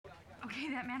Okay,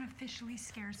 that man officially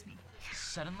scares me.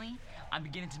 Suddenly, I'm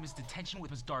beginning to miss detention with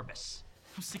Miss Darbus.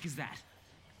 How sick is that?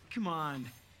 Come on.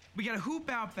 We got a hoop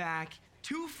out back,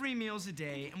 2 free meals a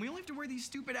day, and we only have to wear these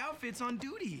stupid outfits on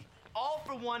duty. All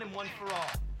for one and one for all.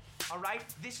 All right?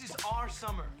 This is our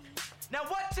summer. Now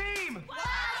what team?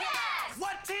 Wildcats!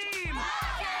 What team?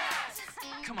 Wildcats!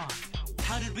 Come on.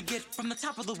 How did we get from the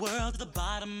top of the world to the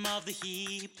bottom of the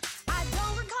heap? I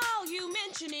don't recall you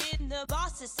mentioning the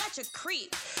boss is such a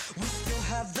creep. We still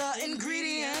have the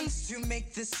ingredients to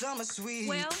make this summer sweet.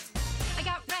 Well, I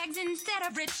got rags instead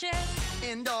of riches.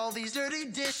 And all these dirty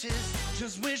dishes.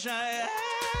 Just wish I had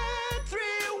 3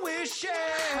 wishes.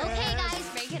 Okay, guys,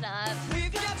 break it up.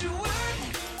 We've got to work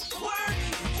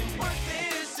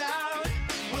this out.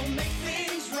 We'll make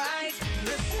things right.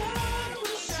 The sun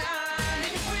will shine.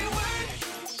 If we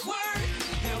work,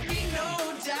 there'll be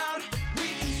no doubt. We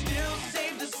can still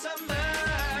save the summer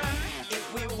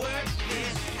if we work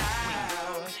this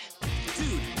out.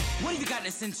 Dude, what have you gotten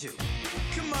us into?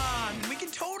 Come on, we can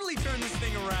totally turn this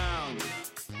thing around.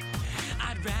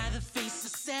 I'd rather face a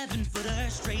 7-footer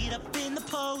straight up in the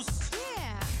post.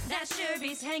 Yeah. That sure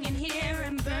beats hanging here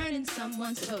and burning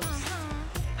someone's toast.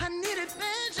 I needed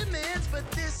Benjamins, but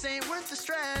this ain't worth the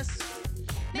stress.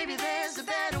 Maybe there's a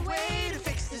better way to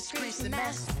fix this greasy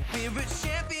mess. We're a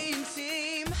champion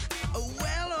team, a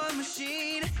well-oiled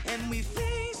machine, and we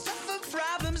face tougher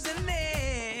problems than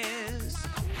this.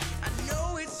 I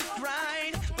know it's a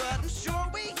grind, but I'm sure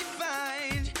we can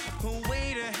find a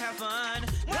way to have fun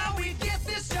while we get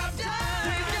this job done.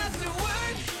 We've got to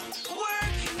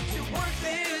work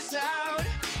this out.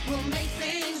 We'll make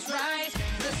things right.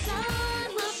 The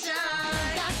sun will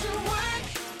shine. Got to work.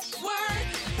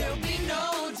 There'll be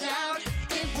no doubt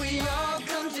if we all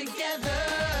come together,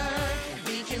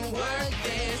 we can work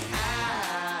this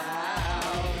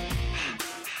out.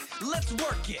 Let's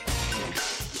work it.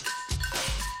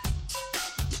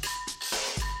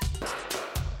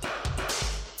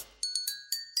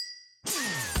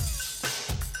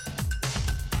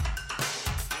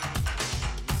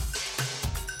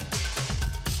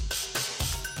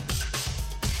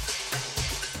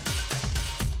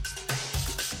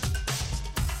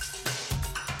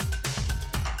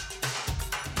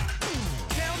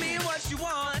 Tell me what you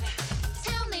want.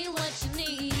 Tell me what you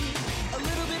need. A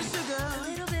little bit of sugar. A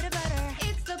little bit of butter.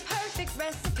 It's the perfect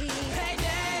recipe.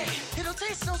 Payday. It'll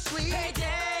taste so sweet.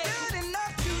 Payday. Good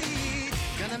enough to eat.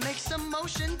 Gonna make some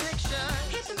motion pictures.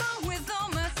 Hit the ball with all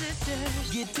my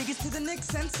sisters. Get tickets to the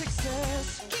Knicks and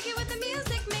Sixers. Kick it with the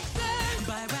music mixer.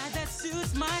 Buy a ride that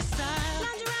suits my style.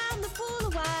 Lounge around the pool a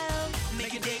while.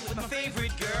 Make a date with my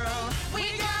favorite girl.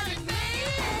 We got it made.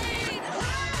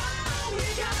 We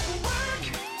gotta work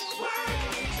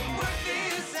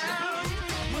this out.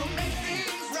 We'll make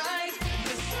things right.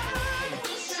 The sun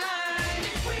will shine.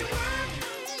 If we work,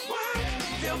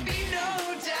 there'll be no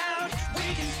doubt. We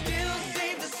can still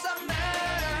save the summer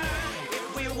if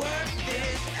we work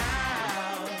this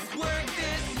out. Work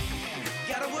this,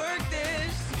 gotta work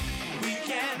this. We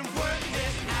can work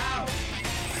this out.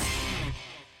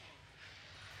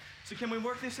 So can we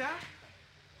work this out?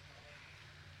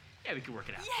 Yeah, we can work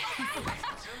it out.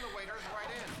 Send the waiters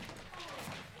right in.